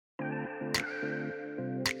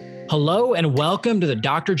Hello and welcome to the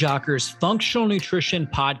Dr. Jockers Functional Nutrition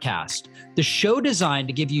Podcast, the show designed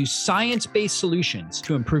to give you science-based solutions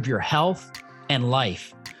to improve your health and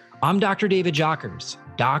life. I'm Dr. David Jockers,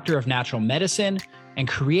 doctor of natural medicine and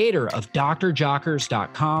creator of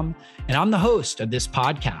drjockers.com, and I'm the host of this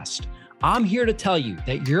podcast. I'm here to tell you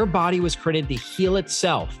that your body was created to heal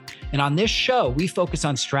itself, and on this show, we focus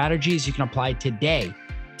on strategies you can apply today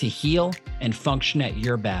to heal and function at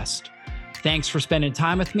your best. Thanks for spending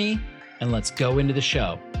time with me, and let's go into the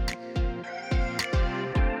show.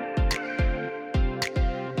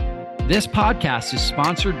 This podcast is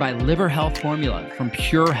sponsored by Liver Health Formula from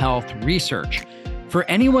Pure Health Research. For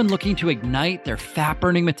anyone looking to ignite their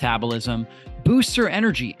fat-burning metabolism, boost their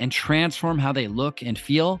energy, and transform how they look and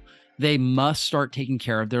feel, they must start taking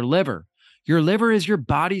care of their liver. Your liver is your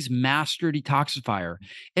body's master detoxifier.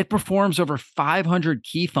 It performs over 500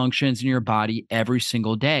 key functions in your body every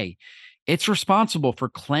single day. It's responsible for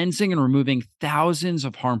cleansing and removing thousands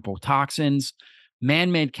of harmful toxins,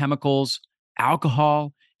 man-made chemicals,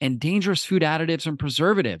 alcohol, and dangerous food additives and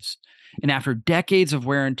preservatives. And after decades of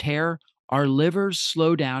wear and tear, our livers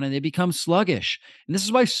slow down and they become sluggish. And this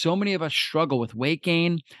is why so many of us struggle with weight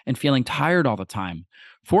gain and feeling tired all the time.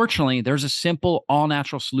 Fortunately, there's a simple,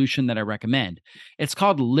 all-natural solution that I recommend. It's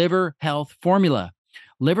called Liver Health Formula.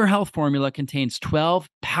 Liver Health Formula contains 12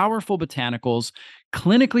 powerful botanicals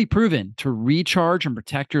clinically proven to recharge and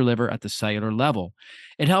protect your liver at the cellular level.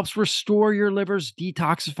 It helps restore your liver's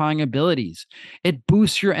detoxifying abilities. It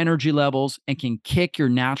boosts your energy levels and can kick your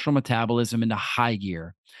natural metabolism into high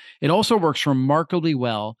gear. It also works remarkably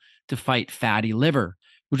well to fight fatty liver,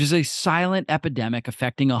 which is a silent epidemic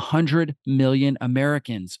affecting 100 million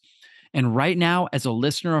Americans. And right now, as a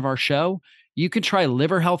listener of our show, you can try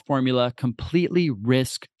Liver Health Formula completely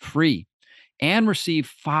risk-free and receive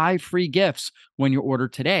 5 free gifts when you order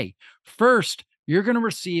today. First, you're going to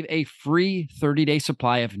receive a free 30-day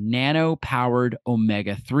supply of nano-powered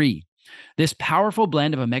omega-3. This powerful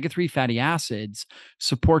blend of omega-3 fatty acids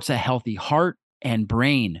supports a healthy heart and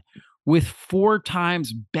brain with 4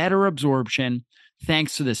 times better absorption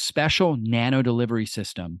thanks to this special nano delivery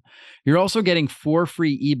system. You're also getting 4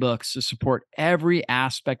 free ebooks to support every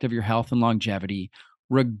aspect of your health and longevity,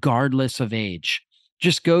 regardless of age.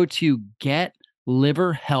 Just go to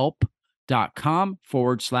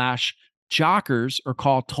getliverhelp.com/jockers or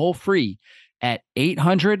call toll free at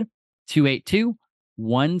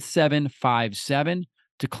 800-282-1757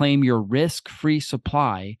 to claim your risk-free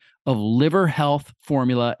supply of Liver Health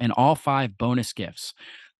Formula and all 5 bonus gifts.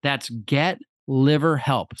 That's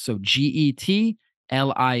GetLiverHelp. So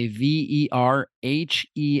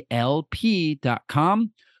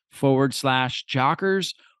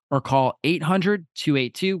GetLiverhelp.com/jockers or call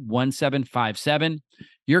 800-282-1757.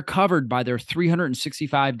 You're covered by their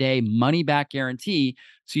 365-day money-back guarantee,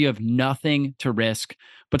 so you have nothing to risk.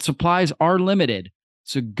 But supplies are limited,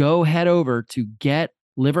 so go head over to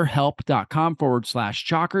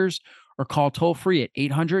getliverhelp.com/jockers or call toll-free at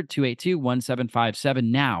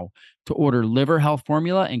 800-282-1757 now to order Liver Health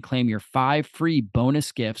Formula and claim your 5 free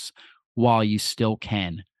bonus gifts while you still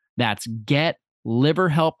can. That's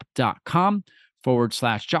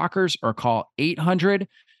getliverhelp.com/jockers or call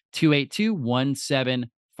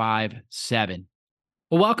 800-282-1757.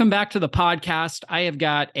 Well, welcome back to the podcast. I have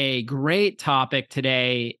got a great topic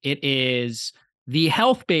today. It is the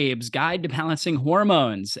Health Babes Guide to Balancing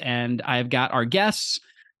Hormones. And I've got our guests,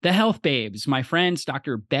 the Health Babes, my friends,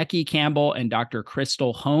 Dr. Becky Campbell and Dr.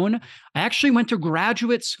 Crystal Hone. I actually went to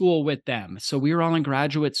graduate school with them. So we were all in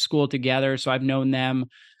graduate school together. So I've known them,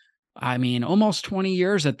 almost 20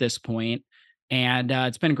 years at this point. And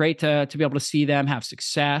it's been great to be able to see them have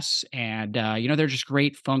success. And, they're just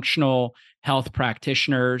great functional health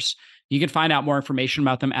practitioners. You can find out more information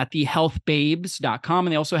about them at thehealthbabes.com.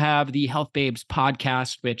 And they also have the Health Babes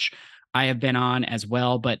podcast, which I have been on as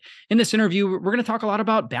well. But in this interview, we're going to talk a lot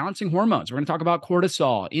about balancing hormones. We're going to talk about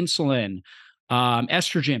cortisol, insulin,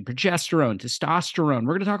 estrogen, progesterone, testosterone.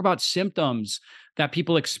 We're going to talk about symptoms that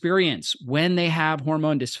people experience when they have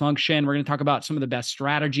hormone dysfunction. We're going to talk about some of the best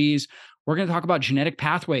strategies. We're going to talk about genetic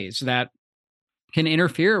pathways that can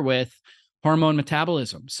interfere with hormone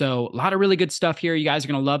metabolism. So a lot of really good stuff here. You guys are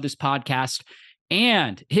going to love this podcast.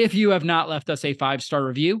 And if you have not left us a 5-star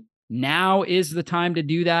review, now is the time to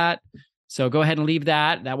do that. So go ahead and leave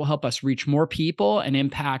that. That will help us reach more people and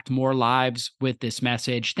impact more lives with this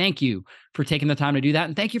message. Thank you for taking the time to do that.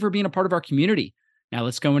 And thank you for being a part of our community. Now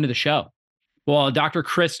let's go into the show. Well, Dr.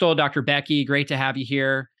 Crystal, Dr. Becky, great to have you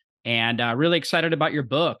here. And really excited about your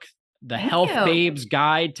book, The Health Babes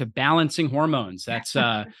Guide to Balancing Hormones. That's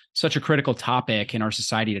such a critical topic in our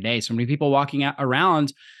society today. So many people walking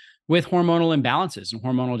around with hormonal imbalances and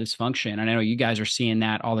hormonal dysfunction. And I know you guys are seeing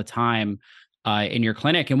that all the time in your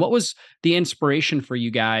clinic. And what was the inspiration for you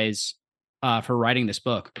guys for writing this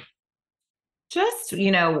book? Just,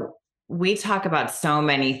 we talk about so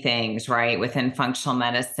many things, right, within functional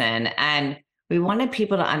medicine. And we wanted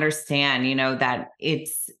people to understand, that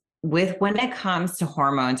it's when it comes to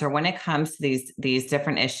hormones or when it comes to these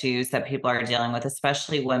different issues that people are dealing with,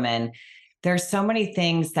 especially women, there's so many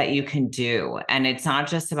things that you can do. And it's not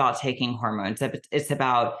just about taking hormones. It's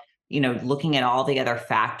about, looking at all the other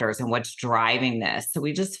factors and what's driving this. So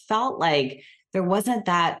we just felt like there wasn't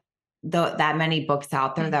that many books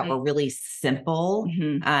out there that were really simple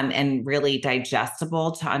and really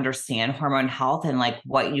digestible to understand hormone health and like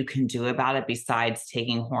what you can do about it besides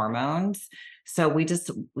taking hormones. So we just,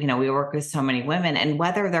 we work with so many women, and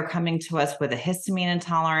whether they're coming to us with a histamine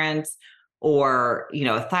intolerance or,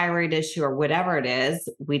 a thyroid issue or whatever it is,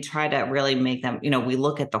 we try to really make them, we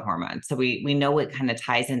look at the hormones. So we know it kind of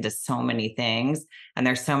ties into so many things, and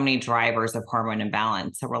there's so many drivers of hormone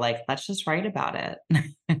imbalance. So we're like, let's just write about it.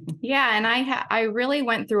 Yeah. And I really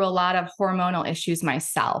went through a lot of hormonal issues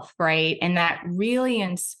myself, right? And that really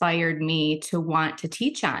inspired me to want to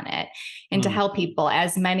teach on it and to help people,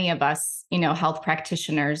 as many of us, health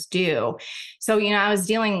practitioners do. So, I was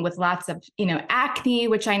dealing with lots of, acne,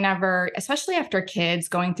 which I never, especially after kids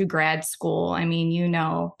going through grad school. I mean,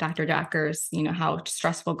 Dr. Jockers, how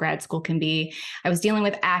stressful grad school can be. I was dealing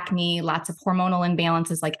with acne, lots of hormonal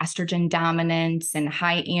imbalances like estrogen dominance and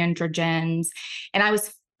high androgens. And I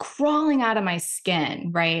was crawling out of my skin,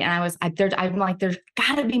 right? And I'm like, there's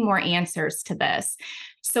got to be more answers to this.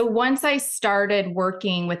 So once I started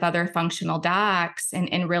working with other functional docs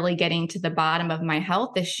and really getting to the bottom of my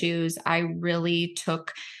health issues, I really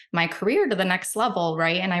took my career to the next level,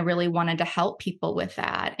 right? And I really wanted to help people with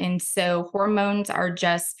that. And so hormones are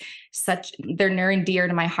just they're near and dear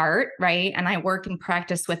to my heart, right? And I work and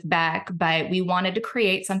practice with Beck, but we wanted to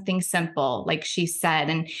create something simple, like she said,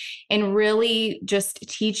 and really just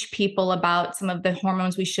teach people about some of the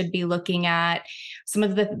hormones we should be looking at, some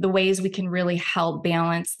of the ways we can really help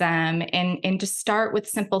balance them, and to start with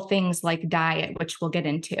simple things like diet, which we'll get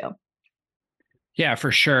into. Yeah,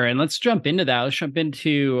 for sure. And let's jump into that. Let's jump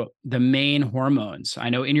into the main hormones. I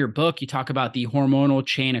know in your book, you talk about the hormonal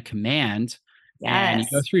chain of command, and you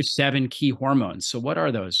go through 7 key hormones. So what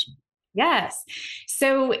are those? Yes.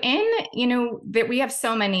 So that we have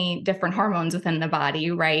so many different hormones within the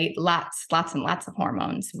body, right? Lots and lots of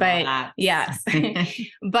hormones, but yes,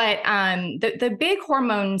 but the big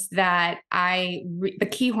hormones that the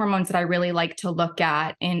key hormones that I really like to look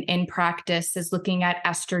at in practice is looking at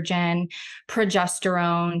estrogen,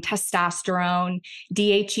 progesterone, testosterone,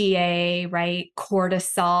 DHEA, right?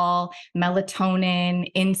 Cortisol,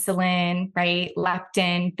 melatonin, insulin, right?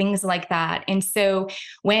 Leptin, things like that. And so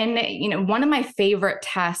when one of my favorite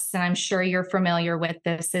tests, and I'm sure you're familiar with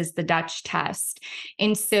this, is the Dutch test.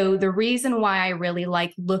 And so the reason why I really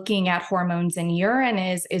like looking at hormones in urine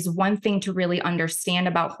is one thing to really understand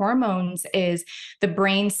about hormones is the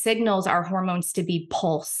brain signals our hormones to be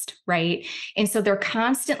pulsed, right? And so they're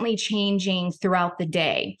constantly changing throughout the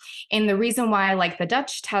day. And the reason why I like the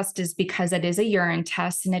Dutch test is because it is a urine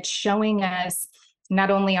test, and it's showing us not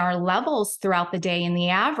only our levels throughout the day in the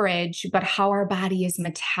average, but how our body is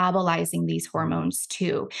metabolizing these hormones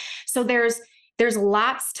too. So there's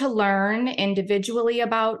lots to learn individually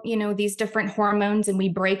about, these different hormones, and we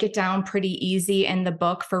break it down pretty easy in the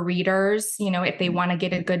book for readers, if they want to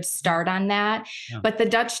get a good start on that. Yeah. But the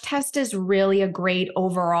Dutch test is really a great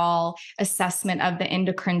overall assessment of the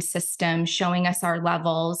endocrine system, showing us our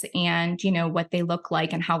levels and, what they look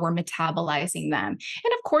like and how we're metabolizing them.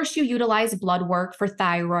 And of course, you utilize blood work for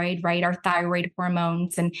thyroid, right? Our thyroid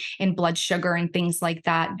hormones and blood sugar and things like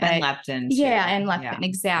that. But, and leptin. Yeah, and leptin,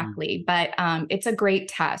 exactly. But it's a great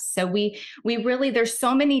test. So we really, there's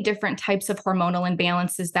so many different types of hormonal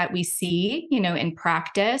imbalances that we see, in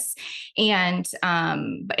practice. And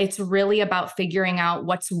it's really about figuring out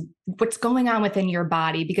what's going on within your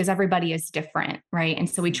body, because everybody is different, right? And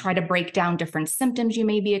so we try to break down different symptoms you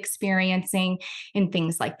may be experiencing and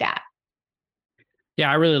things like that. Yeah,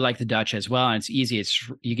 I really like the Dutch as well. And it's easy.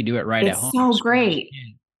 You can do it right at home. It's so great.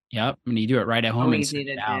 Yep. I mean, you do it right at home. Easy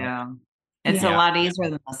to do. It's a lot easier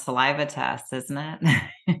than the saliva test, isn't it?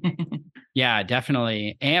 Yeah,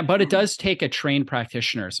 definitely. But it does take a trained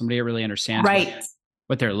practitioner, somebody who really understands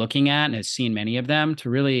what they're looking at and has seen many of them to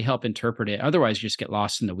really help interpret it. Otherwise, you just get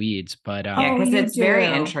lost in the weeds. But because it's very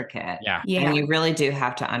intricate. Yeah. And you really do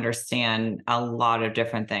have to understand a lot of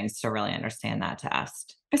different things to really understand that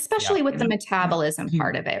test. especially with the metabolism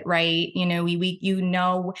part of it, right? You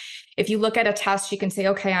know, if you look at a test, you can say,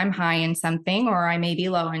 okay, I'm high in something, or I may be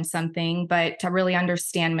low in something, but to really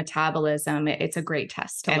understand metabolism, it's a great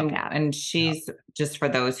test to look at. And she's, just for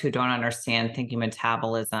those who don't understand thinking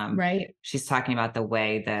metabolism, right? She's talking about the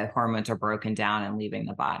way the hormones are broken down and leaving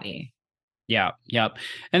the body. Yeah. Yep.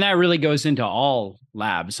 And that really goes into all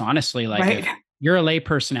labs, honestly. Like if you're a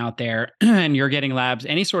layperson out there and you're getting labs,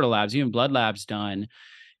 any sort of labs, even blood labs done,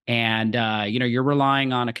 and you're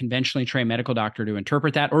relying on a conventionally trained medical doctor to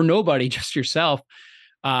interpret that, or nobody, just yourself,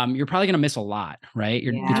 you're probably going to miss a lot, right?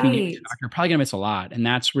 Between you and your doctor, you're probably going to miss a lot. And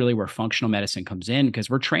that's really where functional medicine comes in, because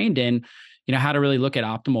we're trained in, how to really look at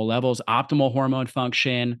optimal levels, optimal hormone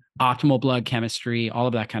function, optimal blood chemistry, all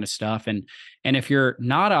of that kind of stuff. And if you're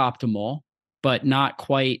not optimal, but not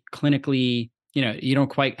quite clinically, you don't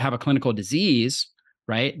quite have a clinical disease,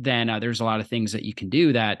 right? Then there's a lot of things that you can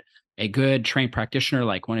do that a good trained practitioner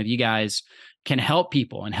like one of you guys can help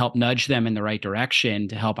people and help nudge them in the right direction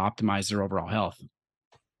to help optimize their overall health.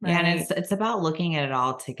 Right. Yeah, and it's about looking at it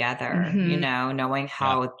all together, knowing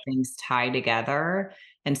how things tie together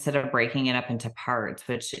instead of breaking it up into parts,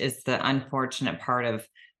 which is the unfortunate part of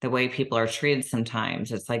the way people are treated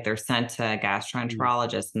sometimes. It's like they're sent to a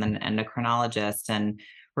gastroenterologist and then endocrinologist, and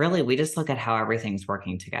really, we just look at how everything's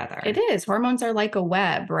working together. It is. Hormones are like a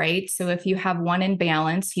web, right? So if you have one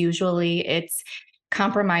imbalance, usually it's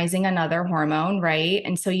compromising another hormone, right?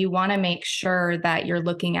 And so you want to make sure that you're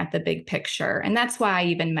looking at the big picture. And that's why I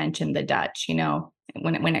even mentioned the Dutch,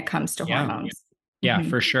 when it comes to hormones. Yeah,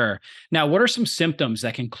 for sure. Now, what are some symptoms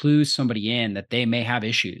that can clue somebody in that they may have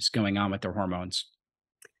issues going on with their hormones?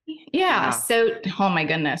 Yeah. So, oh my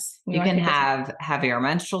goodness. You can have heavier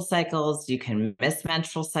menstrual cycles. You can miss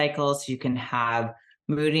menstrual cycles. You can have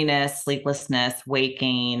moodiness, sleeplessness, weight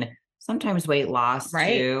gain, sometimes weight loss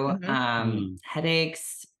too.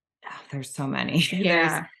 Headaches. Oh, there's so many.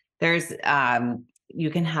 Yeah. There's you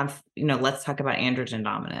can have, let's talk about androgen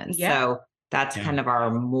dominance. Yeah. So that's kind of our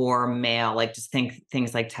more male, like just think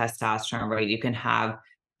things like testosterone, right? You can have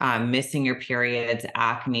missing your periods,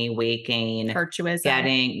 acne, weight gain,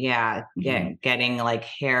 hirsutism, getting like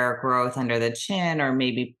hair growth under the chin, or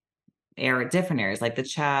maybe different areas like the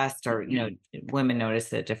chest, or women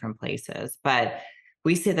notice it at different places. But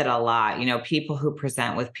we see that a lot. People who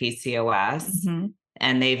present with PCOS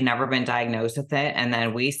and they've never been diagnosed with it, and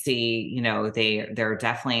then we see, they're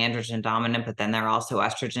definitely androgen dominant, but then they're also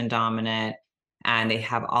estrogen dominant. And they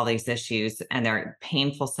have all these issues, and they're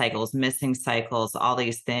painful cycles, missing cycles, all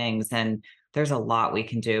these things. And there's a lot we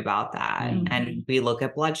can do about that. And we look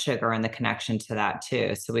at blood sugar and the connection to that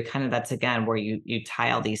too. So that's again, where you tie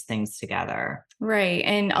all these things together. Right.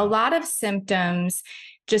 And a lot of symptoms,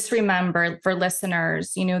 just remember for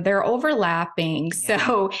listeners, they're overlapping. Yeah.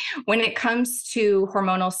 So when it comes to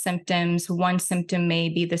hormonal symptoms, one symptom may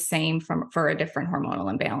be the same for a different hormonal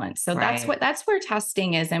imbalance. So that's where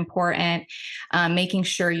testing is important, making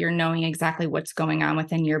sure you're knowing exactly what's going on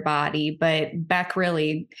within your body. But Beck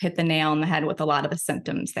really hit the nail on the head with a lot of the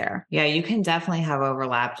symptoms there. Yeah, you can definitely have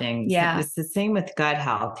overlapping. Yeah. It's the same with gut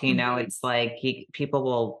health. It's like people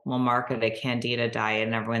will market a Candida diet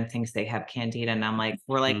and everyone thinks they have Candida. And I'm like,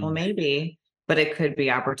 we're like, well, maybe, but it could be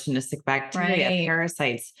opportunistic bacteria,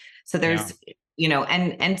 parasites. So there's,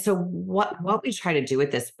 and so what we try to do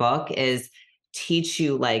with this book is teach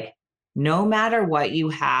you, like, no matter what you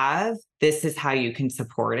have, this is how you can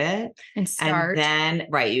support it. And start. And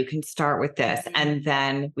then, you can start with this. And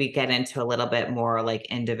then we get into a little bit more like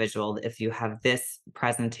individual. If you have this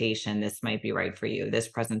presentation, this might be right for you, this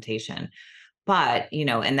presentation. But,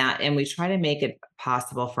 and we try to make it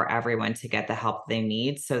possible for everyone to get the help they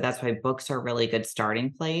need. So that's why books are a really good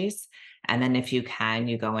starting place. And then if you can,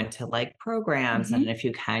 you go into like programs, and if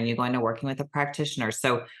you can, you go into working with a practitioner.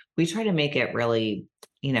 So we try to make it really,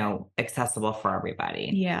 accessible for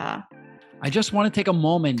everybody. Yeah. I just want to take a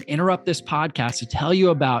moment, interrupt this podcast to tell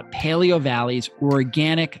you about Paleo Valley's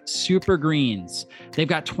organic super greens. They've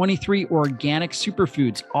got 23 organic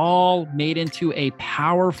superfoods, all made into a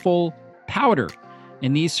powerful powder.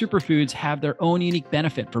 And these superfoods have their own unique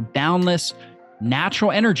benefit for boundless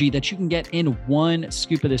natural energy that you can get in one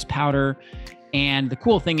scoop of this powder. And the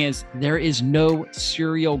cool thing is there is no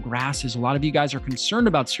cereal grasses. A lot of you guys are concerned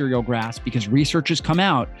about cereal grass because research has come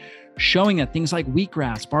out showing that things like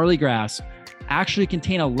wheatgrass, barley grass actually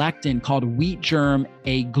contain a lectin called wheat germ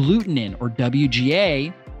agglutinin, or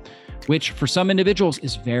WGA, which for some individuals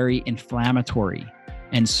is very inflammatory.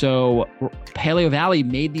 And so Paleo Valley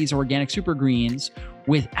made these organic super greens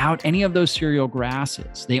without any of those cereal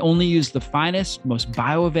grasses. They only use the finest, most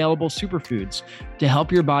bioavailable superfoods to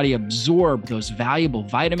help your body absorb those valuable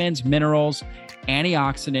vitamins, minerals,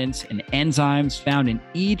 antioxidants, and enzymes found in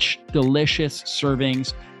each delicious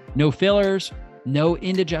servings. No fillers, no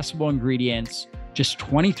indigestible ingredients, just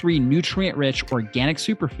 23 nutrient-rich organic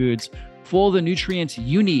superfoods full of the nutrients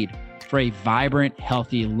you need for a vibrant,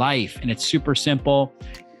 healthy life. And it's super simple.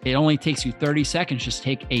 It only takes you 30 seconds. Just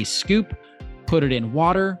take a scoop, put it in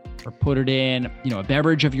water, or put it in, a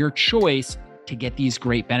beverage of your choice to get these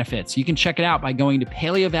great benefits. You can check it out by going to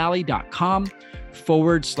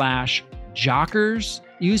paleovalley.com/jockers,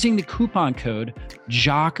 using the coupon code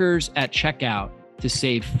JOCKERS at checkout to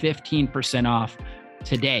save 15% off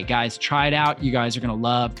today. Guys, try it out. You guys are going to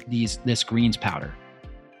love this greens powder.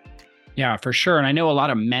 Yeah, for sure. And I know a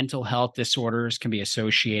lot of mental health disorders can be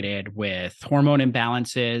associated with hormone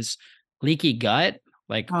imbalances, leaky gut.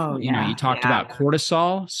 Like, you talked about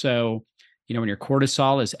cortisol. So, when your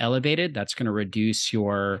cortisol is elevated, that's going to reduce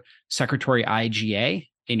your secretory IgA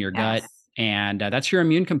in your gut. And that's your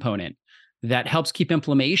immune component that helps keep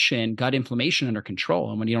gut inflammation under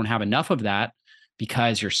control. And when you don't have enough of that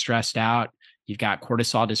because you're stressed out, you've got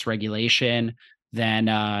cortisol dysregulation, then,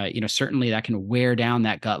 certainly that can wear down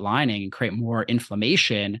that gut lining and create more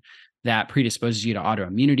inflammation that predisposes you to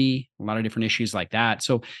autoimmunity, a lot of different issues like that.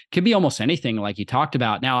 So it could be almost anything like you talked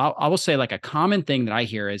about. Now, I will say, like, a common thing that I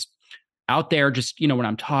hear is out there, just, when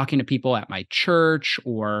I'm talking to people at my church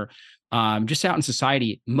or just out in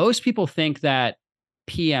society, most people think that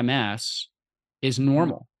PMS is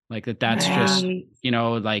normal. Like that's just,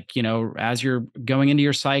 as you're going into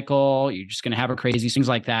your cycle, you're just going to have a crazy, things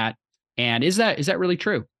like that. And is that really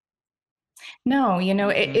true? No,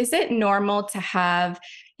 is it normal to have,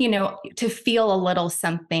 to feel a little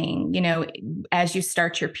something, as you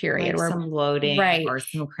start your period, like or some bloating, right? Or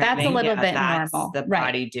some cramping. That's a little bit normal. The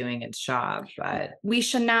body doing its job, but we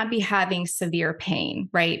should not be having severe pain,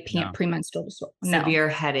 right? Premenstrual disorder, severe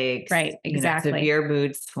headaches, right? Exactly. Severe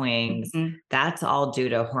mood swings. Mm-hmm. That's all due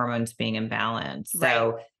to hormones being imbalanced. Right.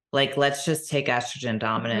 So, like, let's just take estrogen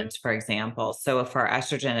dominance, for example. So if our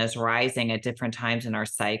estrogen is rising at different times in our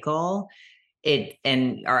cycle,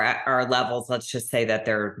 and our levels, let's just say that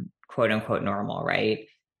they're quote unquote normal, right?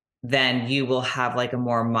 Then you will have like a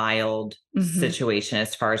more mild situation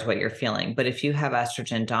as far as what you're feeling. But if you have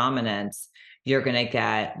estrogen dominance, you're going to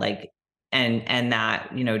get like, and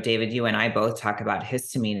that, David, you and I both talk about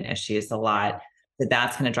histamine issues a lot.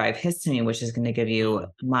 That's going to drive histamine, which is going to give you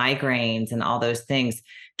migraines and all those things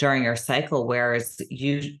during your cycle, whereas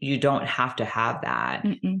you don't have to have that.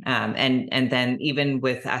 And then even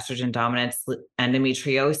with estrogen dominance,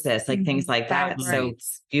 endometriosis, like things like that. Right. So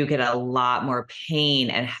you get a lot more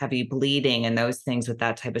pain and heavy bleeding and those things with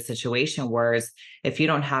that type of situation. Whereas if you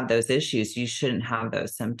don't have those issues, you shouldn't have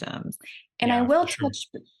those symptoms. And I will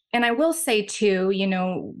And I will say too,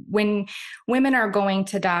 when women are going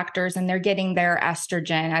to doctors and they're getting their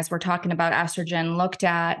estrogen, as we're talking about estrogen looked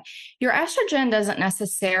at, your estrogen doesn't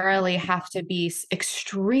necessarily have to be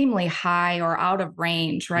extremely high or out of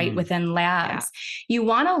range, right? Within labs. You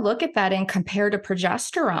want to look at that and compare to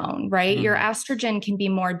progesterone, right? Your estrogen can be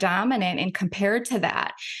more dominant and compared to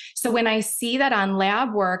that. So when I see that on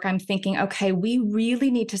lab work, I'm thinking, okay, we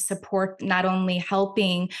really need to support not only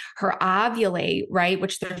helping her ovulate, right?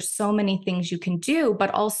 Which there's so many things you can do, but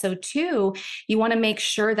also too, you want to make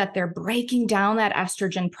sure that they're breaking down that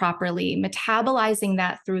estrogen properly, metabolizing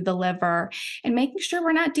that through the liver, and making sure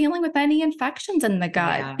we're not dealing with any infections in the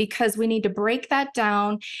gut, because we need to break that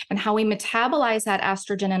down. And how we metabolize that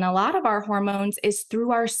estrogen and a lot of our hormones is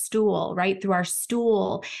through our stool, right? Through our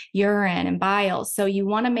stool, urine, and bile. So you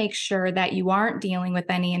want to make sure that you aren't dealing with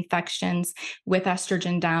any infections with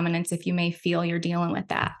estrogen dominance if you may feel you're dealing with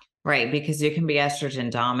that. Right, because you can be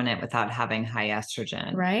estrogen dominant without having high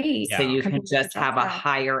estrogen. Right. So you can just have a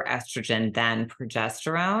higher estrogen than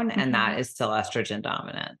progesterone, and that is still estrogen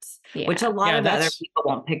dominance, which a lot of other people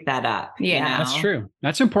won't pick that up. Yeah, that's true.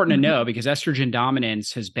 That's important to know, because estrogen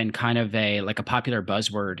dominance has been kind of a popular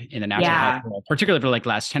buzzword in the natural health world, particularly for like the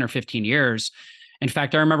last 10 or 15 years. In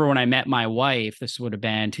fact, I remember when I met my wife, this would have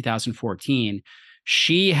been 2014,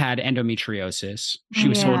 she had endometriosis. She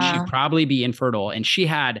was told she'd probably be infertile, and she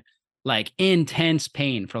had like intense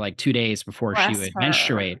pain for like 2 days before she would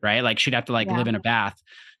menstruate, right? Like she'd have to live in a bath,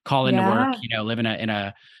 call into work, live in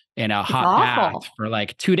a hot bath for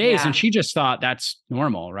like 2 days. And she just thought that's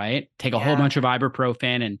normal, right? Take a whole bunch of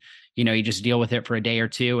ibuprofen and, you just deal with it for a day or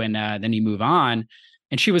two, and then you move on.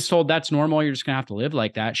 And she was told that's normal. You're just going to have to live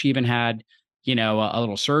like that. She even had, a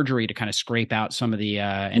little surgery to kind of scrape out some of the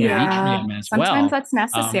endometrium as well. Sometimes that's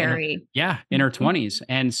necessary. In her 20s.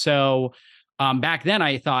 And so back then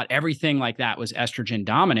I thought everything like that was estrogen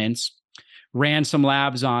dominance. ran some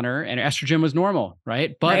labs on her, and estrogen was normal,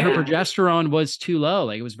 right? But her progesterone was too low.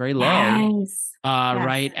 Like, it was very low. Yes.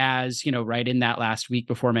 Right as, right in that last week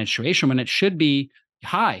before menstruation, when it should be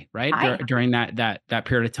high, right? During that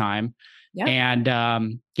period of time. Yep. And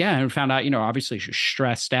and found out, obviously she was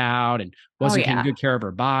stressed out and wasn't taking good care of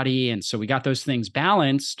her body. And so we got those things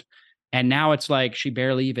balanced. And now it's like she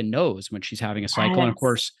barely even knows when she's having a cycle. And of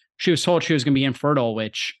course, she was told she was going to be infertile,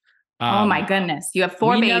 which oh my goodness, you have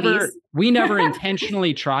 4 babies. We never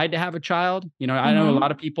intentionally tried to have a child. I know a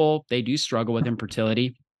lot of people, they do struggle with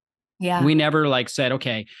infertility. Yeah. We never said,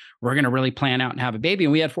 okay, we're going to really plan out and have a baby.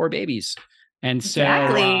 And we had 4 babies. And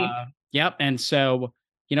so, yep. And so,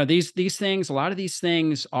 these things, a lot of these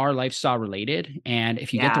things are lifestyle related. And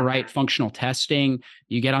if you get the right functional testing,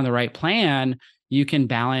 you get on the right plan, you can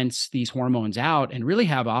balance these hormones out and really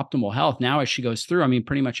have optimal health. Now, as she goes through, I mean,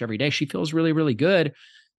 pretty much every day, she feels really, really good.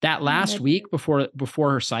 That last week before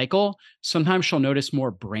her cycle, sometimes she'll notice more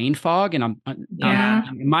brain fog. And I'm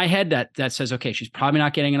in my head that says, okay, she's probably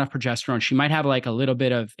not getting enough progesterone. She might have a little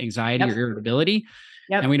bit of anxiety or irritability.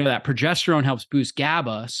 Yep. And we know that progesterone helps boost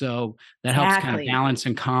GABA. So that helps kind of balance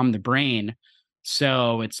and calm the brain.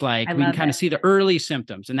 So it's we can kind of see the early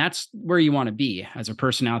symptoms. And that's where you want to be as a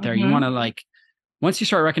person out there. You want to once you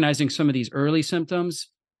start recognizing some of these early symptoms,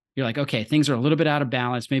 you're like, okay, things are a little bit out of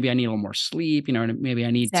balance. Maybe I need a little more sleep, maybe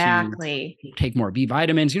I need to take more B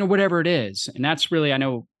vitamins, whatever it is. And that's really, I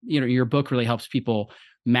know, your book really helps people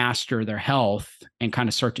master their health and kind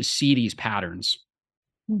of start to see these patterns.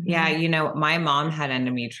 Yeah. My mom had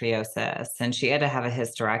endometriosis and she had to have a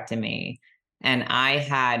hysterectomy. And I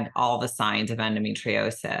had all the signs of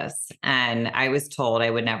endometriosis. And I was told I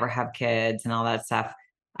would never have kids and all that stuff.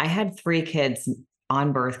 I had 3 kids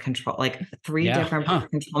on birth control, 3 different birth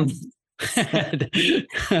control.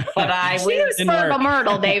 But I was fertile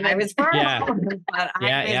Myrtle, David. I was fertile, but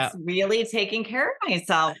I was really taking care of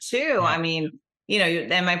myself too. I mean,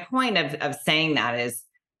 and my point of saying that is,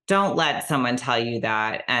 don't let someone tell you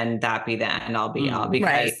that and that be the end all be all,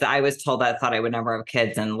 because I was told that, thought I would never have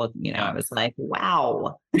kids, and look, I was like,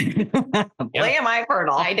 wow, boy, am I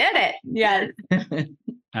fertile. I did it. Yes.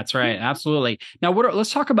 That's right. Absolutely. Now,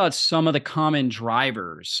 let's talk about some of the common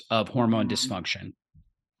drivers of hormone dysfunction.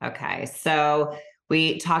 Okay. So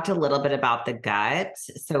we talked a little bit about the gut.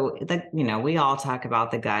 So we all talk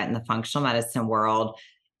about the gut in the functional medicine world.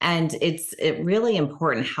 And it's really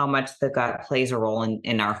important how much the gut plays a role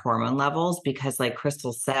in our hormone levels, because like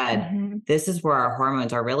Crystal said, this is where our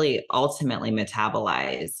hormones are really ultimately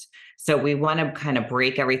metabolized. So we want to kind of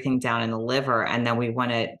break everything down in the liver, and then we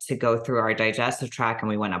want it to go through our digestive tract and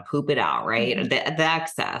we want to poop it out, right? The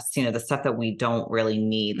excess, the stuff that we don't really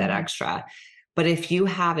need, that extra. But if you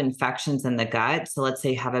have infections in the gut, so let's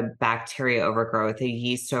say you have a bacteria overgrowth, a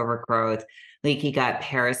yeast overgrowth, leaky gut,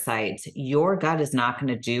 parasites, your gut is not going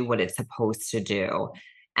to do what it's supposed to do.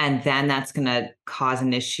 And then that's going to cause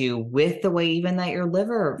an issue with the way even that your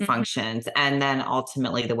liver functions. And then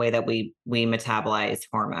ultimately the way that we metabolize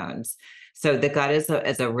hormones. So the gut is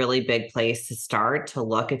a really big place to start to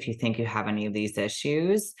look if you think you have any of these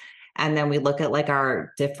issues. And then we look at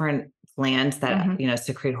our different glands that,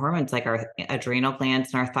 secrete hormones, like our adrenal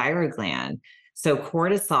glands and our thyroid gland. So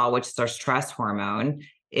cortisol, which is our stress hormone,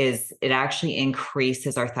 it actually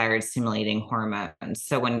increases our thyroid stimulating hormones.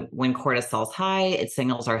 So when cortisol is high, it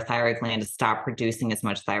signals our thyroid gland to stop producing as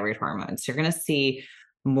much thyroid hormones. So you're going to see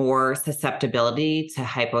more susceptibility to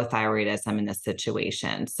hypothyroidism in this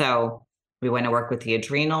situation. So we want to work with the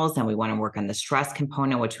adrenals, and we want to work on the stress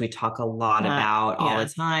component, which we talk a lot about all the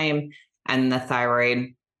time, and the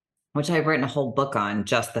thyroid, which I've written a whole book on,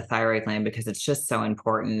 just the thyroid gland, because it's just so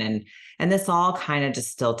important. And this all kind of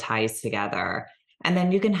just still ties together. And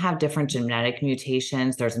then you can have different genetic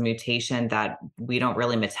mutations. There's a mutation that we don't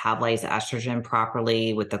really metabolize estrogen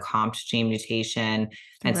properly with the COMT gene mutation,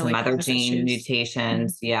 and some other gene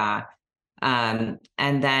mutations. And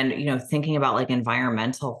then, thinking about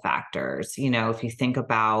environmental factors, if you think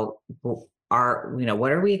about what are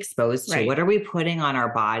we exposed to? What are we putting on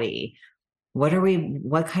our body?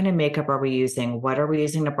 What kind of makeup are we using? What are we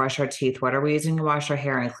using to brush our teeth? What are we using to wash our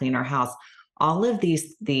hair and clean our house? All of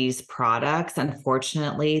these products,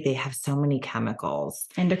 unfortunately, they have so many chemicals.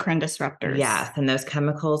 Endocrine disruptors. Yes. And those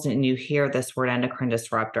chemicals, and you hear this word endocrine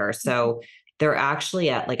disruptor. So they're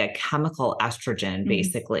actually at a chemical estrogen,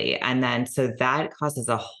 basically. And then, so that causes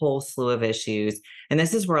a whole slew of issues. And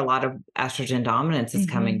this is where a lot of estrogen dominance is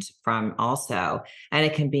coming from also. And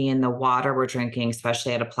it can be in the water we're drinking,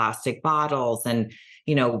 especially out of plastic bottles. And,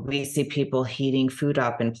 we see people heating food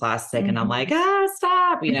up in plastic, and I'm like,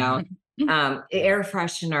 stop, air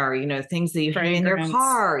freshener, things that you have in your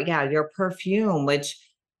car. Yeah. Your perfume, which,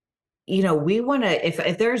 we want to,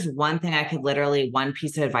 if there's one thing one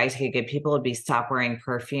piece of advice I could give people would be stop wearing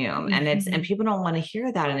perfume. And and people don't want to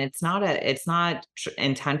hear that. And it's not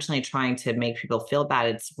intentionally trying to make people feel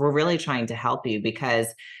bad. We're really trying to help you because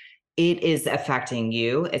it is affecting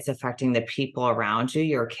you. It's affecting the people around you,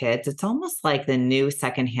 your kids. It's almost like the new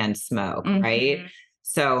secondhand smoke, right?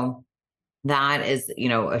 So that is,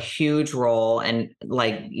 a huge role. And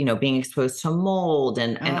being exposed to mold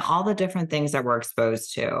and all the different things that we're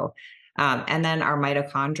exposed to. And then our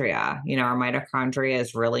mitochondria, our mitochondria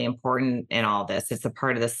is really important in all this. It's a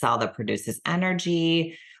part of the cell that produces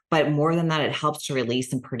energy, but more than that, it helps to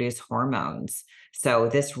release and produce hormones. So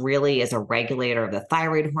this really is a regulator of the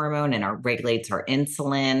thyroid hormone and regulates our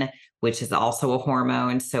insulin, which is also a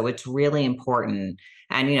hormone. So it's really important.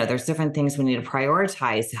 And, there's different things we need to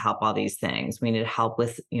prioritize to help all these things. We need help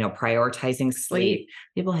with, prioritizing sleep.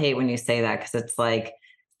 People hate when you say that because it's like,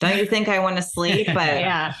 don't you think I want to sleep?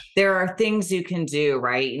 But there are things you can do,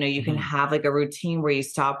 right? You can have like a routine where you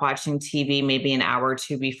stop watching TV maybe an hour or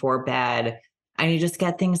two before bed, and you just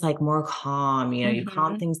get things like more calm. You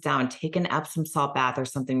calm things down, take an Epsom salt bath or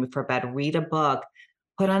something before bed, read a book,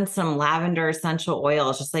 put on some lavender essential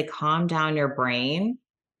oils, just like calm down your brain.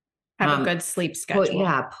 Have a good sleep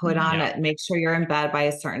schedule. Put on it. Make sure you're in bed by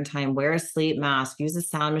a certain time. Wear a sleep mask. Use a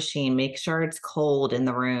sound machine. Make sure it's cold in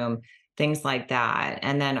the room. Things like that.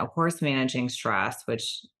 And then, of course, managing stress,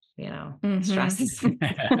 which, stress is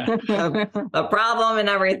a problem and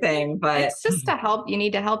everything. But it's just you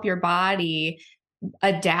need to help your body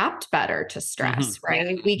adapt better to stress,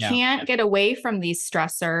 right? We can't get away from these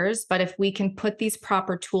stressors, but if we can put these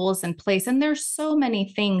proper tools in place, and there's so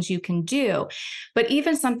many things you can do, but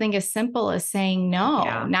even something as simple as saying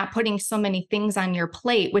no, not putting so many things on your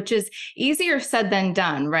plate, which is easier said than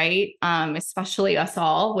done, right? Especially us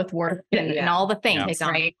all with work and all the things,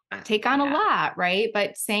 right? Take on a lot, right?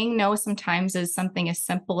 But saying no sometimes is something as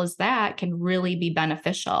simple as that can really be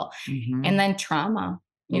beneficial. And then trauma.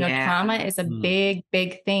 Trauma is a big,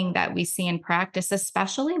 big thing that we see in practice,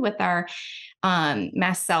 especially with our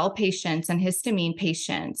mast cell patients and histamine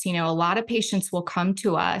patients. A lot of patients will come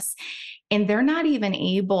to us and they're not even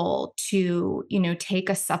able to, take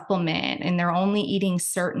a supplement, and they're only eating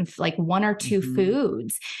certain, like one or two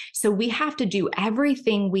foods. So we have to do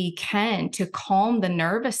everything we can to calm the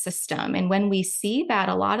nervous system. And when we see that,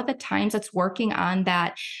 a lot of the times it's working on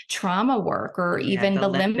that trauma work or even the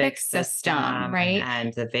limbic system, right?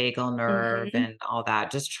 And the vagal nerve and all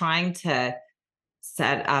that, just trying to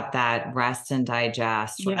set up that rest and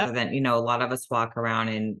digest rather than, a lot of us walk around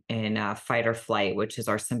in fight or flight, which is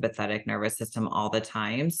our sympathetic nervous system all the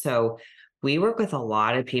time. So we work with a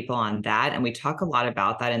lot of people on that. And we talk a lot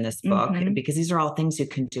about that in this book because these are all things you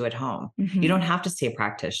can do at home. You don't have to see a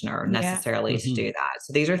practitioner necessarily to do that.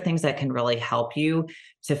 So these are things that can really help you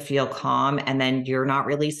to feel calm. And then you're not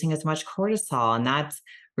releasing as much cortisol, and that's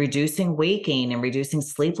reducing weight gain and reducing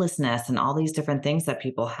sleeplessness and all these different things that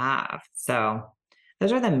people have. So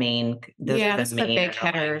those are the main, the big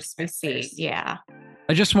hitters we see. Yeah.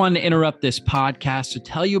 I just wanted to interrupt this podcast to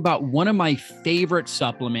tell you about one of my favorite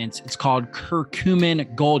supplements. It's called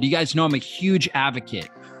Curcumin Gold. You guys know I'm a huge advocate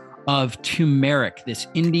of turmeric, this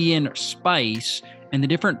Indian spice, and the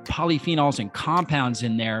different polyphenols and compounds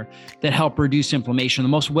in there that help reduce inflammation. The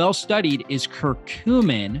most well-studied is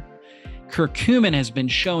curcumin. Curcumin has been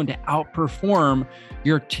shown to outperform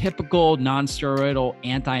your typical non-steroidal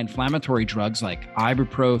anti-inflammatory drugs like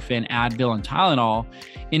ibuprofen, Advil, and Tylenol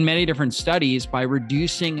in many different studies by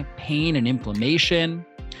reducing pain and inflammation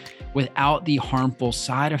without the harmful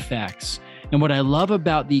side effects. And what I love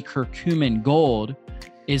about the Curcumin Gold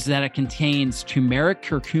is that it contains turmeric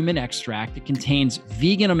curcumin extract. It contains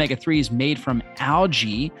vegan omega-3s made from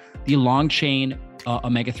algae, the long-chain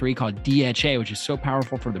omega-3 called DHA, which is so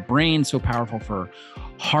powerful for the brain, so powerful for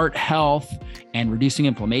heart health and reducing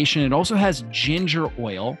inflammation. It also has ginger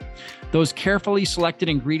oil. Those carefully selected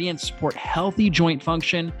ingredients support healthy joint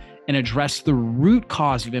function and address the root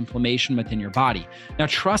cause of inflammation within your body. Now,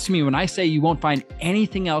 trust me when I say you won't find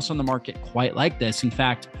anything else on the market quite like this. In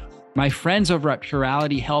fact, my friends over at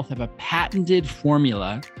Purality Health have a patented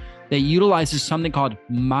formula that utilizes something called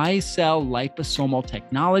micelle liposomal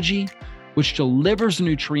technology, which delivers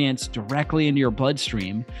nutrients directly into your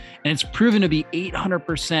bloodstream. And it's proven to be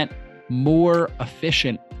 800% more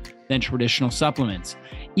efficient than traditional supplements.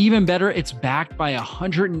 Even better, it's backed by a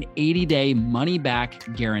 180-day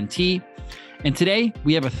money-back guarantee. And today,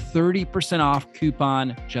 we have a 30% off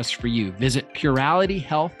coupon just for you. Visit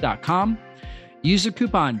puralityhealth.com. Use the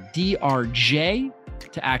coupon DRJ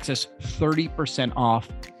to access 30% off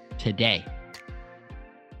today.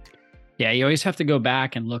 Yeah, you always have to go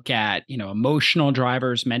back and look at, emotional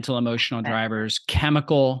drivers, mental emotional drivers,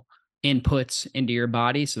 chemical inputs into your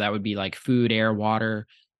body. So that would be like food, air, water,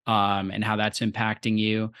 and how that's impacting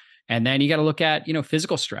you. And then you got to look at,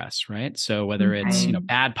 physical stress, right? So whether it's,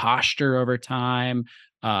 bad posture over time,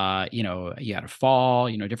 you had a fall,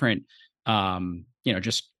 different,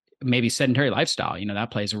 just maybe sedentary lifestyle,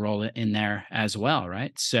 that plays a role in there as well,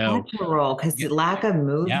 right? So such a role, because the lack of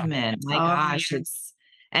movement, my gosh,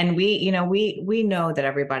 and we know that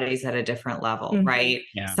everybody's at a different level, right?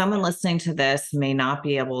 Yeah. Someone listening to this may not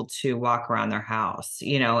be able to walk around their house,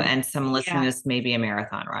 and someone listening to this may be a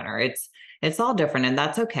marathon runner. It's all different, and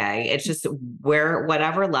that's okay. It's just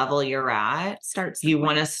whatever level you're at, you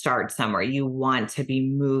want to start somewhere. You want to be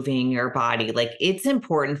moving your body. Like, it's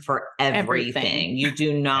important for everything. You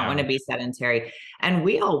do not want to be sedentary. And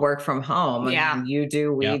we all work from home. I mean, you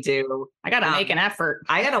do, we do. I got to make an effort.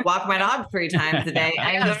 I got to walk my dog 3 times a day.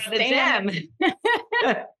 I go to the gym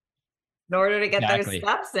in order to get those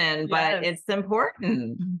steps in, but it's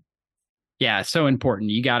important. Yeah, so important.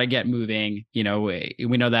 You got to get moving. We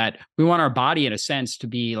know that we want our body, in a sense, to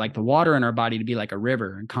be like the water in our body, to be like a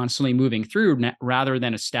river and constantly moving through rather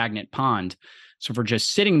than a stagnant pond. So if we're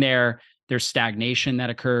just sitting there, there's stagnation that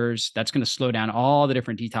occurs. That's going to slow down all the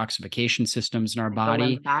different detoxification systems in our body. The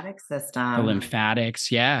lymphatic system. The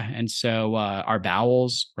lymphatics, yeah. And so our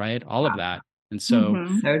bowels, right? All of that. And so,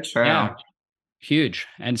 so true. Yeah, huge.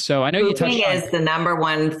 And so I know you touched on is the number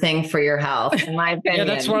one thing for your health, in my opinion.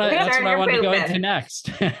 Yeah, that's what I wanted to go into next.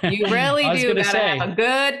 You really do gotta have a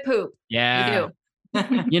good poop. Yeah.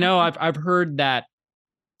 You do. I've heard that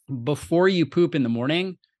before you poop in the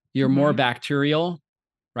morning, you're more bacterial,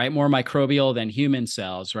 right? More microbial than human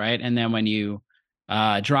cells, right? And then when you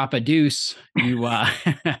drop a deuce, you are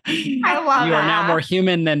now more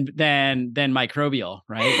human than microbial,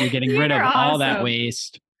 right? You're getting rid of all that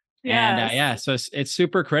waste. Yes. And so it's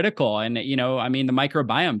super critical. And, the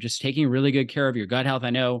microbiome, just taking really good care of your gut health.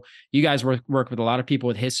 I know you guys work with a lot of people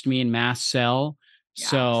with histamine, mast cell. Yes.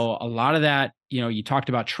 So a lot of that, you talked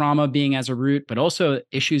about trauma being as a root, but also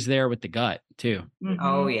issues there with the gut too.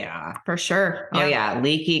 Oh yeah, for sure. Oh yeah.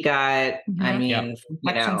 Leaky gut. I mean,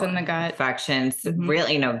 infections in the gut, infections,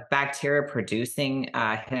 really, bacteria producing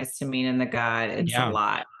histamine in the gut. It's a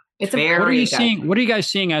lot. What are you seeing? What are you guys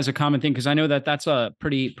seeing as a common thing? Because I know that's a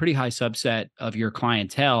pretty high subset of your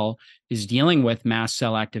clientele is dealing with mast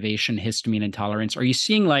cell activation, histamine intolerance. Are you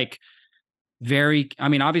seeing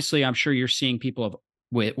obviously, I'm sure you're seeing people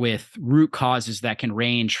with root causes that can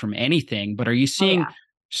range from anything, but are you seeing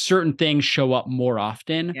certain things show up more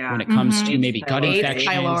often when it comes to maybe gut infections? H.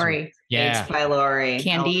 pylori. H. pylori.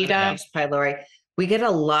 Candida. H. pylori. We get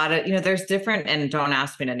a lot of, there's different, and don't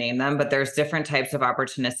ask me to name them, but there's different types of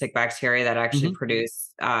opportunistic bacteria that actually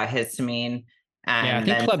produce histamine. And I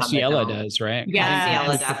think Klebsiella does, right? Yeah,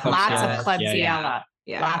 lots of Klebsiella.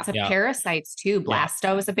 Lots of parasites too.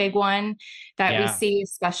 Blasto is a big one that we see,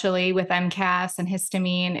 especially with MCAS and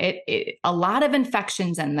histamine. A lot of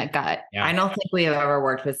infections in the gut. I don't think we have ever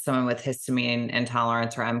worked with someone with histamine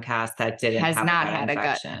intolerance or MCAS that has not had a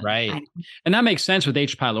gut. Right. And that makes sense with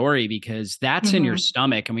H. pylori because that's in your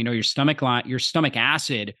stomach. And we know your stomach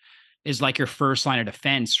acid is like your first line of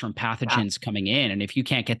defense from pathogens coming in. And if you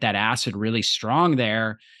can't get that acid really strong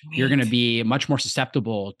there, you're going to be much more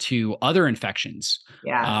susceptible to other infections.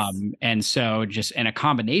 And so and a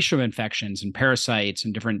combination of infections and parasites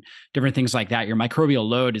and different things like that, your microbial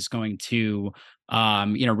load is going to,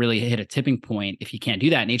 really hit a tipping point if you can't do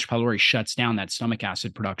that. And H. pylori shuts down that stomach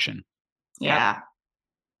acid production. Yeah.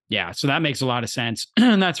 So that makes a lot of sense.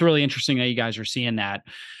 And that's really interesting that you guys are seeing that.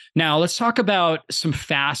 Now, let's talk about some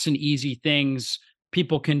fast and easy things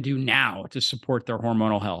people can do now to support their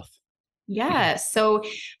hormonal health. Yeah. So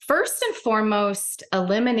first and foremost,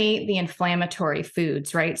 eliminate the inflammatory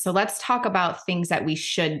foods, right? So let's talk about things that we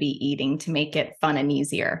should be eating to make it fun and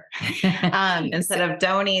easier. Instead of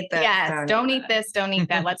don't eat this. Yes, don't eat this, don't eat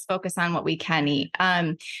that. Let's focus on what we can eat.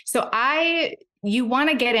 You want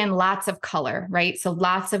to get in lots of color, right? So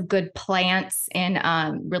lots of good plants and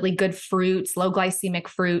really good fruits, low glycemic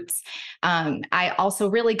fruits. I also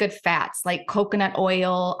really good fats like coconut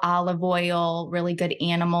oil, olive oil, really good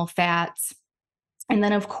animal fats. And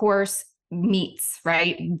then of course, meats,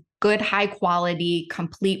 right? Good high quality,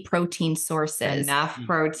 complete protein sources. Enough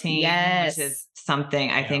protein, which is something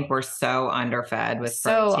I think we're so underfed with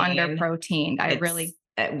protein. Under-proteined.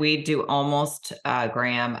 We do almost a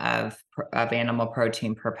gram of animal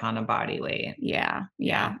protein per pound of body weight. Yeah.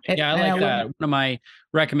 I like that. One of my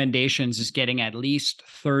recommendations is getting at least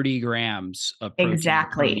 30 grams of protein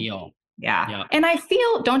per meal. Yeah. And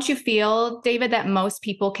don't you feel, David, that most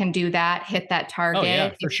people can do that, hit that target? Oh yeah,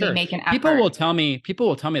 for if sure. they make an effort? People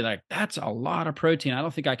will tell me like, that's a lot of protein. I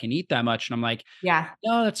don't think I can eat that much. And I'm like, Yeah.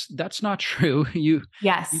 no, that's not true. You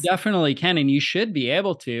Yes. definitely can. And you should be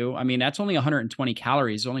able to. I mean, that's only 120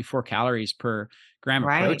 calories, only 4 calories per gram of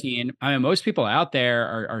protein. I mean, most people out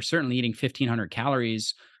there are certainly eating 1,500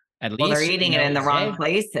 calories at Well, they're least, eating it in the a wrong day.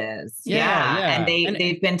 places. Yeah. And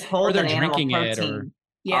they've been Or told they're that animal drinking it or protein.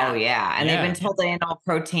 Oh yeah. And they've been told the animal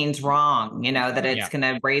protein's wrong, that it's going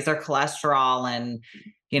to raise their cholesterol and,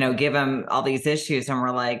 give them all these issues. And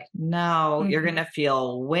we're like, no, you're going to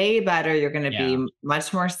feel way better. You're going to be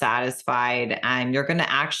much more satisfied, and you're going to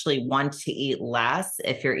actually want to eat less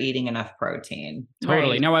if you're eating enough protein.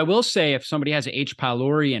 Totally. Now, I will say if somebody has an H.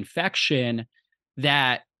 pylori infection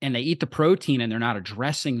and they eat the protein and they're not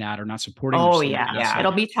addressing that or not supporting their stomach acid,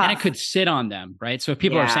 it'll be tough. and it could sit on them, right? So if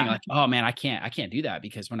people are saying like, oh man, I can't do that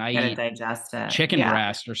because when I eat digest it. chicken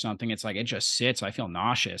breast or something, it's like, it just sits. I feel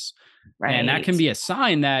nauseous. Right. And that can be a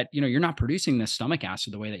sign that, you're not producing the stomach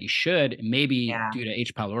acid the way that you should, maybe due to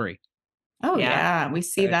H. pylori. Oh yeah. We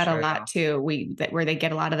see that a lot too. Where they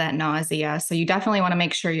get a lot of that nausea. So you definitely want to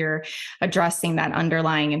make sure you're addressing that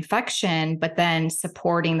underlying infection, but then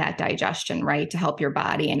supporting that digestion, right? To help your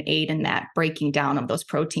body and aid in that breaking down of those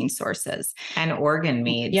protein sources. And organ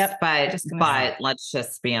meats. Yep. But let's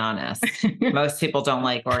just be honest. Most people don't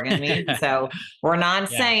like organ meats. So we're not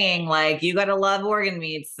saying like, you got to love organ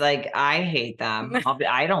meats. Like I hate them.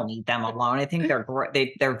 I don't eat them alone. I think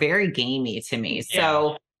they're very gamey to me.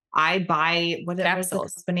 So I buy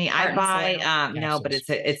company. I buy no, but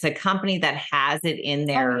it's a company that has it in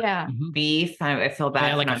their beef. I feel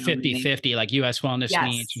bad. Like a 50-50, like US Wellness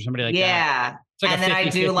Meats or somebody like that. Yeah. Like and then I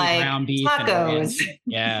do like tacos.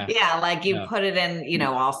 Yeah. Like you put it in,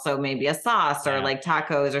 also maybe a sauce or like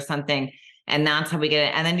tacos or something. And that's how we get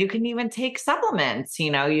it. And then you can even take supplements,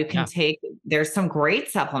 you can take, there's some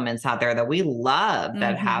great supplements out there that we love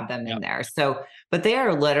that have them in there. So, but they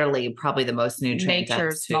are literally probably the most nutrient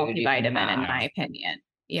nature's multivitamin, in my opinion.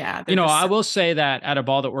 Yeah. I will say that out of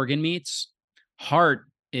all the organ meats, heart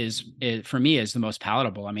is for me is the most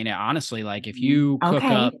palatable. I mean, honestly, like if you cook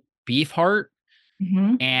up beef heart,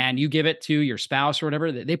 and you give it to your spouse or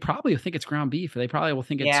whatever, they probably think it's ground beef, or they probably will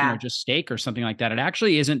think it's just steak or something like that. It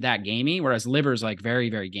actually isn't that gamey, whereas liver is like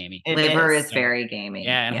very, very gamey. Liver is very gamey.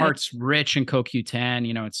 Yeah, and heart's rich in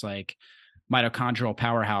CoQ10. It's like mitochondrial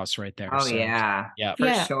powerhouse right there. Oh, yeah,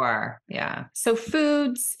 for sure. Yeah. So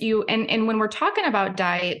foods, and when we're talking about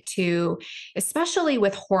diet too, especially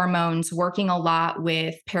with hormones, working a lot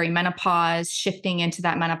with perimenopause, shifting into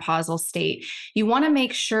that menopausal state, you want to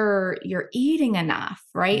make sure you're eating enough,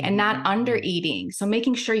 right? And not under eating. So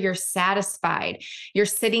making sure you're satisfied, you're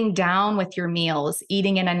sitting down with your meals,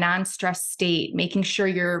 eating in a non-stress state, making sure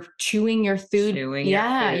you're chewing your food,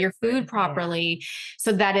 your food properly,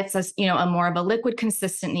 so that it's a more of a liquid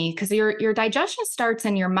consistency, because your digestion starts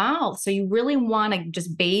in your mouth. So you really want to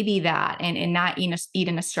just baby that and not eat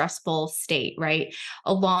in a stressful state, right?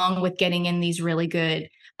 Along with getting in these really good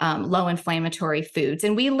low inflammatory foods.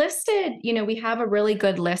 And we listed, we have a really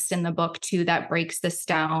good list in the book too that breaks this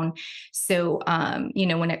down. So,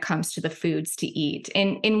 when it comes to the foods to eat,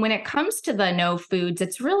 and when it comes to the no foods,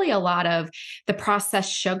 it's really a lot of the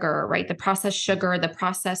processed sugar, right? The processed sugar, the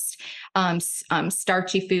processed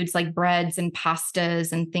starchy foods like breads and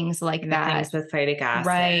pastas and things like that. Things with phytic acid,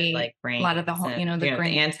 right? Like grains, a lot of the the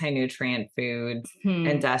anti-nutrient foods,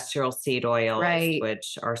 industrial seed oils,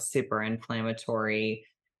 which are super inflammatory.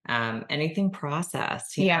 Anything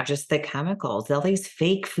processed, just the chemicals, all these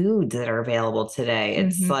fake foods that are available today.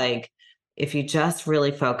 It's like, if you just really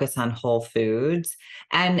focus on whole foods,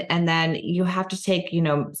 and then you have to take,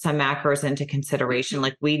 some macros into consideration.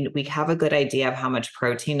 Like we have a good idea of how much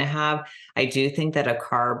protein to have. I do think that a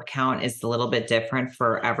carb count is a little bit different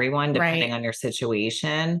for everyone, depending on your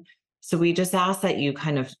situation. So we just ask that you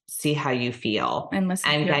kind of see how you feel and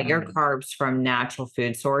get your carbs from natural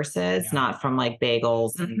food sources, not from like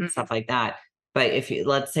bagels and stuff like that. But if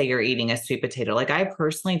let's say you're eating a sweet potato, like I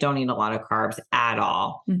personally don't eat a lot of carbs at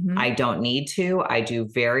all. I don't need to. I do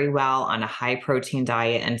very well on a high protein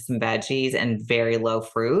diet and some veggies and very low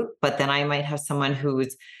fruit. But then I might have someone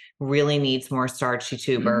who's really needs more starchy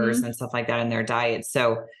tubers and stuff like that in their diet.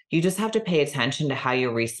 So you just have to pay attention to how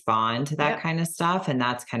you respond to that kind of stuff. And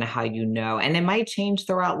that's kind of how and it might change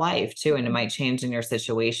throughout life too. And it might change in your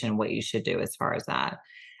situation, what you should do as far as that.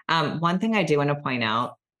 One thing I do want to point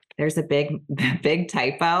out, there's a big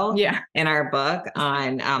typo in our book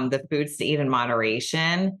on the foods to eat in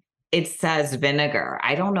moderation. It says vinegar.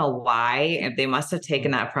 I don't know why. They must have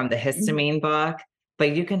taken that from the histamine book.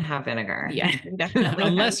 but you can have vinegar. Yeah, definitely.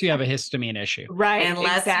 Unless you have a histamine issue. Right.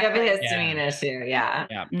 Unless you have a histamine Yeah. issue. Yeah.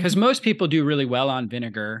 Yeah. Because most people do really well on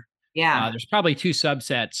vinegar. Yeah. There's probably two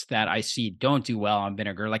subsets that I see don't do well on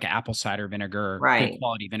vinegar, like apple cider vinegar, good Right.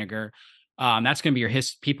 quality vinegar. That's going to be your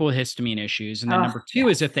people with histamine issues. And then Oh, number two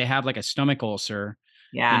is if they have like a stomach ulcer,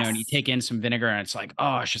 yes. and you take in some vinegar and it's like,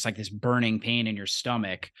 oh, it's just like this burning pain in your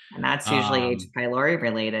stomach. And that's usually H. pylori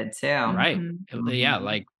related too. Right. Mm-hmm. Yeah.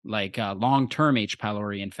 Like long-term H.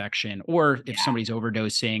 pylori infection, or if somebody's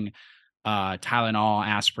overdosing Tylenol,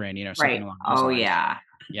 aspirin, something along those lines. Yeah.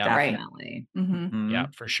 Yeah. Definitely. Right. Mm-hmm. Yeah,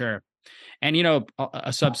 for sure. And, a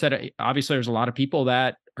subset, obviously there's a lot of people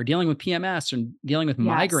that are dealing with PMS and dealing with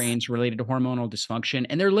migraines related to hormonal dysfunction,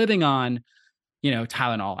 and they're living on,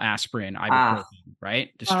 Tylenol, aspirin, ibuprofen, right?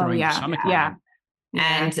 Destroying the stomach. Yeah.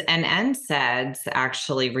 And NSAIDs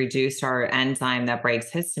actually reduce our enzyme that breaks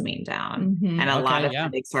histamine down. And a lot of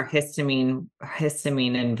headaches are histamine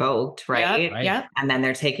invoked, right? Yep. And then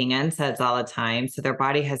they're taking NSAIDs all the time. So their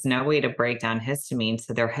body has no way to break down histamine.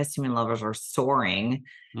 So their histamine levels are soaring,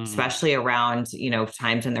 especially around,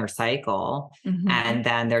 times in their cycle. And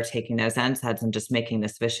then they're taking those NSAIDs and just making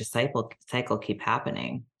this vicious cycle keep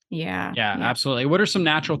happening. Yeah, absolutely. What are some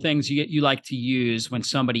natural things you like to use when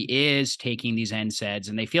somebody is taking these NSAIDs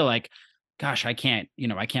and they feel like, gosh, I can't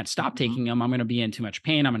stop taking them. I'm going to be in too much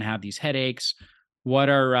pain. I'm going to have these headaches. What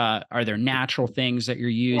are there natural things that you're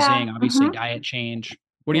using? Obviously diet change.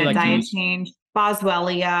 What do you like to use? Diet change.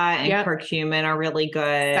 Boswellia and curcumin are really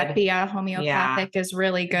good. Sepia homeopathic is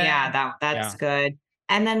really good. Yeah, that's good.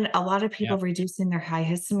 And then a lot of people reducing their high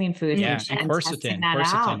histamine foods and quercetin.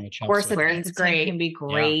 Quercetin's great. Can be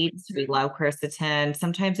great. We love quercetin.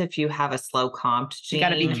 Sometimes if you have a slow COMT gene, you got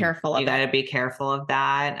to be careful. You got to be careful of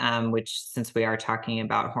that. Which, since we are talking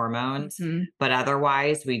about hormones, but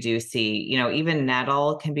otherwise we do see, even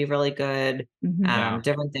nettle can be really good.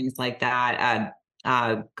 Different things like that.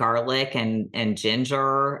 Garlic and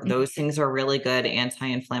ginger, those things are really good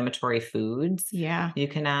anti-inflammatory foods. You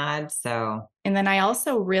can add. And then I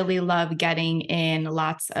also really love getting in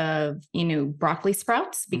lots of, broccoli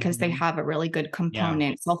sprouts because they have a really good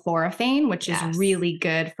component, sulforaphane, which is really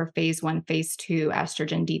good for phase 1, phase 2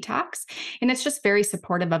 estrogen detox. And it's just very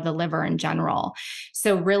supportive of the liver in general.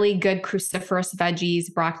 So really good cruciferous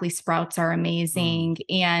veggies, broccoli sprouts are amazing.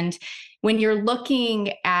 And when you're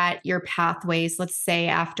looking at your pathways, let's say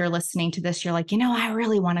after listening to this, you're like, I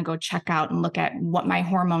really want to go check out and look at what my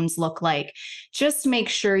hormones look like. Just make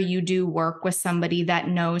sure you do work with somebody that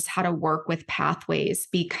knows how to work with pathways,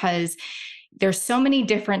 because there's so many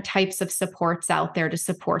different types of supports out there to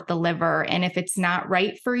support the liver. And if it's not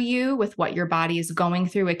right for you with what your body is going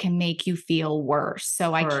through, it can make you feel worse.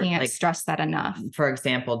 So I can't stress that enough. For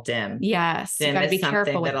example, DIM. Yes. DIM is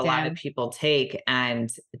something that a lot of people take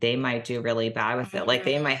and they might do really bad with it. Like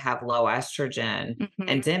they might have low estrogen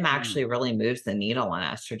and DIM actually really moves the needle on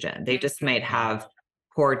estrogen. They just might have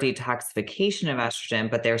poor detoxification of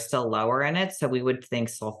estrogen, but they're still lower in it. So we would think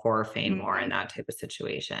sulforaphane more in that type of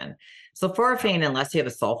situation. Sulforaphane, unless you have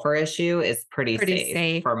a sulfur issue, is pretty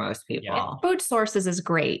safe for most people. Food sources is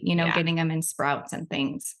great, getting them in sprouts and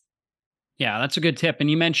things. Yeah, that's a good tip.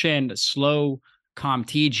 And you mentioned slow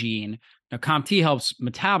COMT gene. Now, COMT helps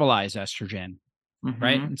metabolize estrogen,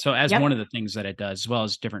 right? And so as one of the things that it does, as well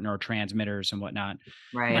as different neurotransmitters and whatnot.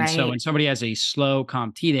 And so when somebody has a slow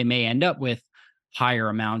COMT, they may end up with higher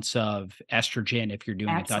amounts of estrogen if you're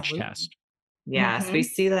doing a Dutch test. Yes, we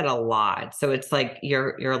see that a lot. So it's like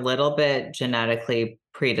you're a little bit genetically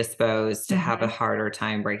predisposed to have a harder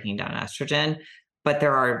time breaking down estrogen, but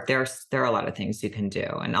there are a lot of things you can do,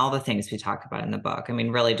 and all the things we talk about in the book. I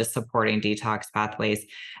mean, really just supporting detox pathways.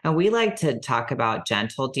 And we like to talk about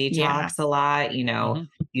gentle detox a lot,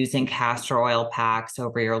 using castor oil packs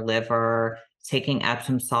over your liver, taking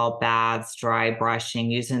Epsom salt baths, dry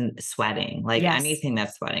brushing, using sweating, like anything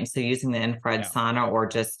that's sweating. So using the infrared sauna or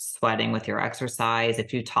just sweating with your exercise,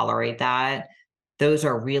 if you tolerate that, those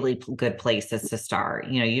are really good places to start.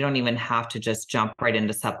 You don't even have to just jump right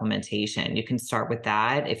into supplementation. You can start with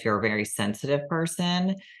that if you're a very sensitive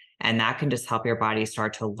person, and that can just help your body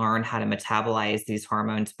start to learn how to metabolize these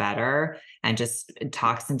hormones better, and just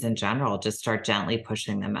toxins in general, just start gently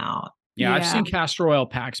pushing them out. Yeah, I've seen castor oil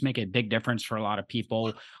packs make a big difference for a lot of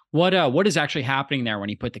people. What is actually happening there when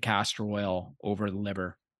you put the castor oil over the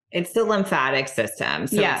liver? It's the lymphatic system.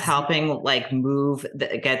 So it's helping get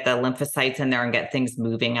the lymphocytes in there and get things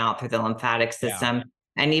moving out through the lymphatic system.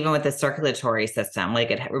 And even with the circulatory system,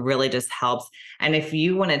 like it really just helps. And if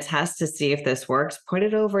you want to test to see if this works, put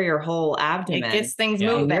it over your whole abdomen. It gets things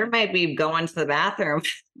moving. You might be going to the bathroom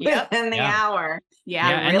within the hour. Yeah.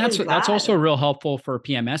 And really that's also real helpful for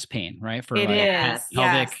PMS pain, right? For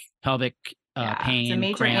pelvic pain, it's a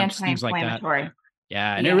major cramps, things like that.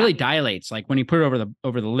 Yeah. And it really dilates. Like when you put it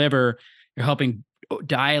over the liver, you're helping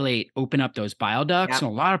dilate, open up those bile ducts. And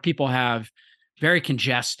a lot of people have very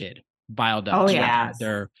congested bile ducts.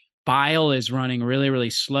 Their bile is running really, really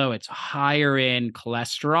slow. It's higher in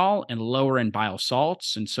cholesterol and lower in bile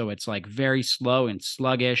salts. And so it's like very slow and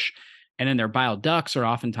sluggish. And then their bile ducts are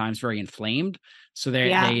oftentimes very inflamed. So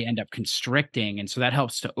they end up constricting. And so that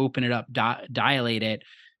helps to open it up, dilate it.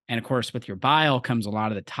 And of course, with your bile comes a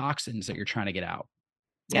lot of the toxins that you're trying to get out.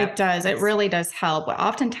 It does. It really does help. But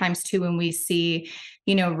oftentimes too, when we see,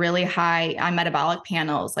 really high on metabolic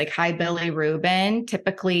panels, like high bilirubin,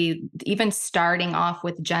 typically even starting off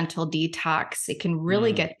with gentle detox, it can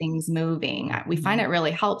really get things moving. We find it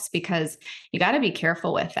really helps because you got to be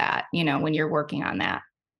careful with that, when you're working on that.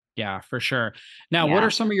 Yeah, for sure. Now, what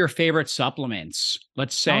are some of your favorite supplements?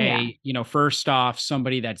 Let's say, first off,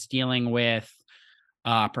 somebody that's dealing with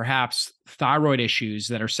perhaps thyroid issues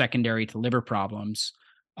that are secondary to liver problems.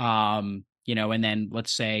 And then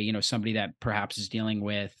let's say, somebody that perhaps is dealing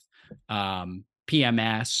with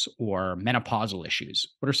PMS or menopausal issues.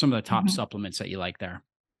 What are some of the top supplements that you like there?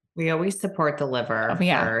 We always support the liver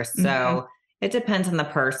first. So it depends on the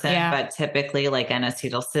person, but typically like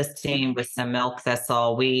N-acetylcysteine with some milk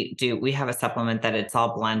thistle, we have a supplement that it's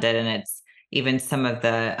all blended, and it's even some of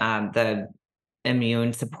the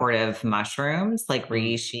immune supportive mushrooms like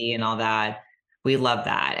reishi and all that. We love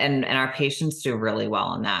that. And our patients do really well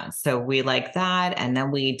on that. So we like that. And then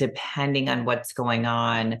we, depending on what's going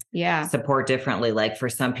on, support differently. Like for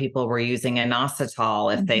some people, we're using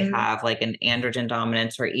inositol if they have like an androgen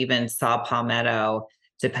dominance, or even saw palmetto,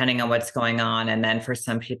 depending on what's going on. And then for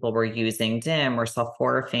some people, we're using DIM or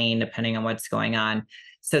sulforaphane, depending on what's going on.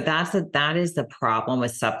 So that is the problem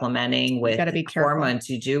with supplementing with hormones.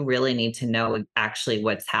 You do really need to know actually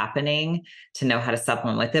what's happening to know how to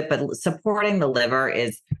supplement with it. But supporting the liver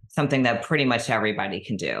is something that pretty much everybody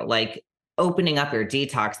can do. Like opening up your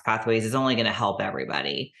detox pathways is only going to help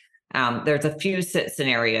everybody. There's a few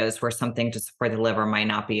scenarios where something to support the liver might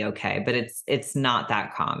not be okay, but it's not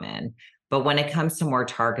that common. But when it comes to more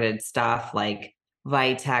targeted stuff like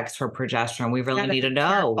Vitex for progesterone, we really need to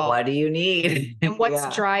know, what do you need? And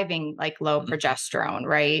what's driving like low progesterone,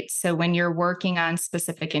 right? So when you're working on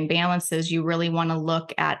specific imbalances, you really want to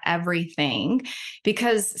look at everything,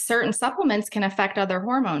 because certain supplements can affect other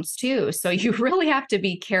hormones too. So you really have to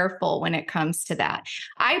be careful when it comes to that.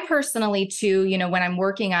 I personally too, when I'm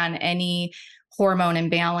working on any hormone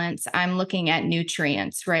imbalance, I'm looking at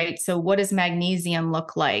nutrients, right? So what does magnesium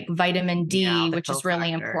look like? Vitamin D, which is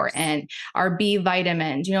really important. Our B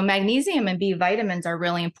vitamins, magnesium and B vitamins are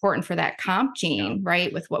really important for that COMT gene,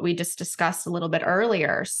 right? With what we just discussed a little bit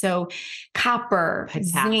earlier. So copper,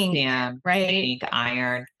 potassium, zinc, right? Zinc,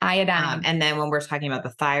 iron, iodine. And then when we're talking about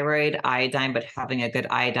the thyroid, iodine, but having a good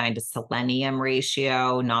iodine to selenium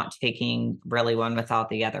ratio, not taking really one without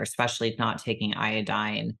the other, especially not taking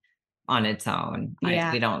iodine on its own.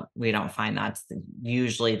 We don't find that's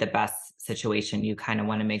usually the best situation. You kind of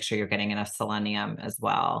want to make sure you're getting enough selenium as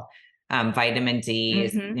well. Vitamin D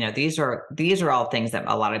is, these are all things that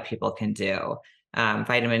a lot of people can do.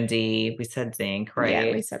 Vitamin D, we said zinc, right?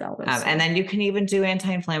 Yeah, we said all those. And then you can even do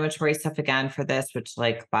anti-inflammatory stuff again for this, which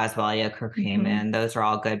like boswellia, curcumin, those are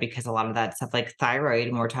all good, because a lot of that stuff like thyroid,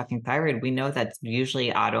 when we're talking thyroid, we know that's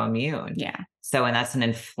usually autoimmune. Yeah. So, and that's an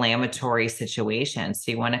inflammatory situation.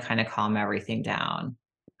 So you want to kind of calm everything down.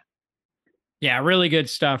 Yeah, really good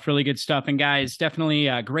stuff. Really good stuff. And guys, definitely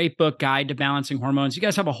a great book, Guide to Balancing Hormones. You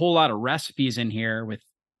guys have a whole lot of recipes in here with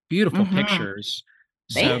beautiful pictures.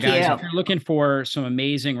 So guys, if you're looking for some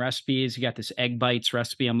amazing recipes, you got this egg bites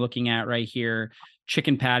recipe I'm looking at right here,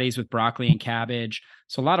 chicken patties with broccoli and cabbage.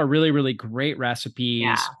 So a lot of really, really great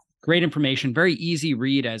recipes, great information, very easy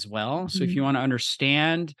read as well. So if you want to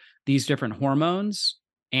understand these different hormones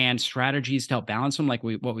and strategies to help balance them, like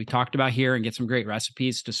what we talked about here, and get some great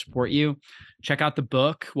recipes to support you, check out the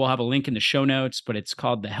book. We'll have a link in the show notes, but it's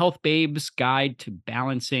called The Health Babes Guide to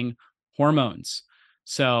Balancing Hormones.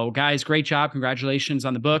 So guys, great job. Congratulations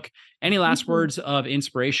on the book. Any last words of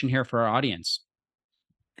inspiration here for our audience?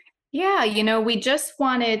 Yeah, we just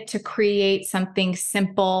wanted to create something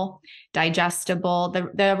simple, digestible.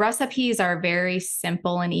 The recipes are very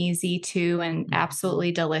simple and easy too, and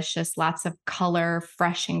absolutely delicious. Lots of color,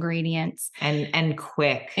 fresh ingredients. And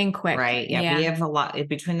quick. Right. Yeah. We have a lot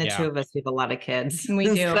between the two of us, we have a lot of kids. We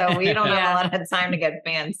do. So we don't have a lot of time to get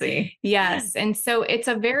fancy. Yes. And so it's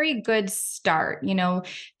a very good start,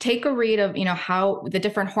 take a read of, how the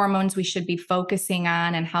different hormones we should be focusing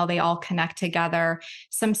on and how they all connect together,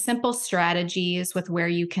 some simple strategies with where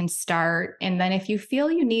you can start. And then if you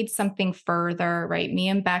feel you need something further, right? Me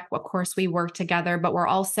and Beck, of course, we work together, but we're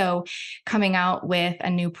also coming out with a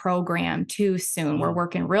new program too soon. We're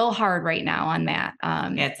working real hard right now on that.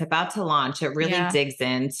 It's about to launch. It really digs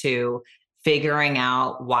into figuring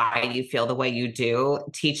out why you feel the way you do,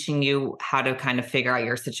 teaching you how to kind of figure out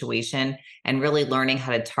your situation and really learning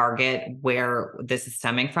how to target where this is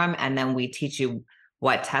stemming from. And then we teach you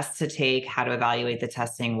what tests to take, how to evaluate the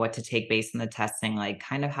testing, what to take based on the testing, like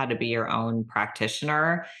kind of how to be your own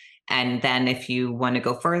practitioner. And then if you want to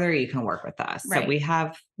go further, you can work with us. Right. So we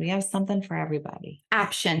have something for everybody.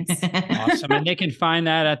 Options. Awesome. And they can find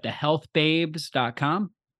that at thehealthbabes.com.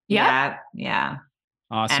 Yeah.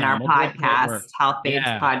 Awesome. And our podcast, Health Babes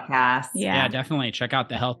Podcast. Yeah, definitely. Check out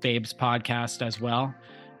the Health Babes Podcast as well.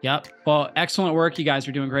 Yep. Well, excellent work. You guys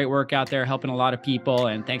are doing great work out there, helping a lot of people.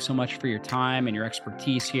 And thanks so much for your time and your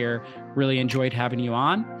expertise here. Really enjoyed having you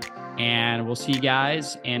on. And we'll see you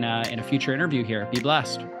guys in a future interview here. Be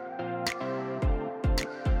blessed.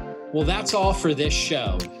 Well, that's all for this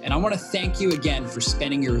show. And I want to thank you again for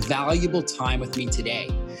spending your valuable time with me today.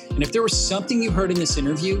 And if there was something you heard in this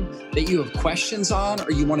interview that you have questions on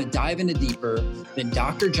or you want to dive into deeper, then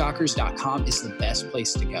drjockers.com is the best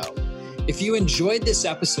place to go. If you enjoyed this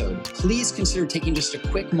episode, please consider taking just a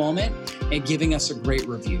quick moment and giving us a great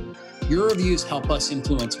review. Your reviews help us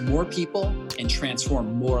influence more people and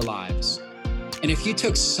transform more lives. And if you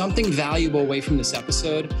took something valuable away from this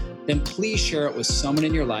episode, then please share it with someone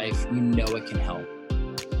in your life you know it can help.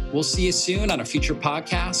 We'll see you soon on a future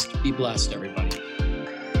podcast. Be blessed, everybody.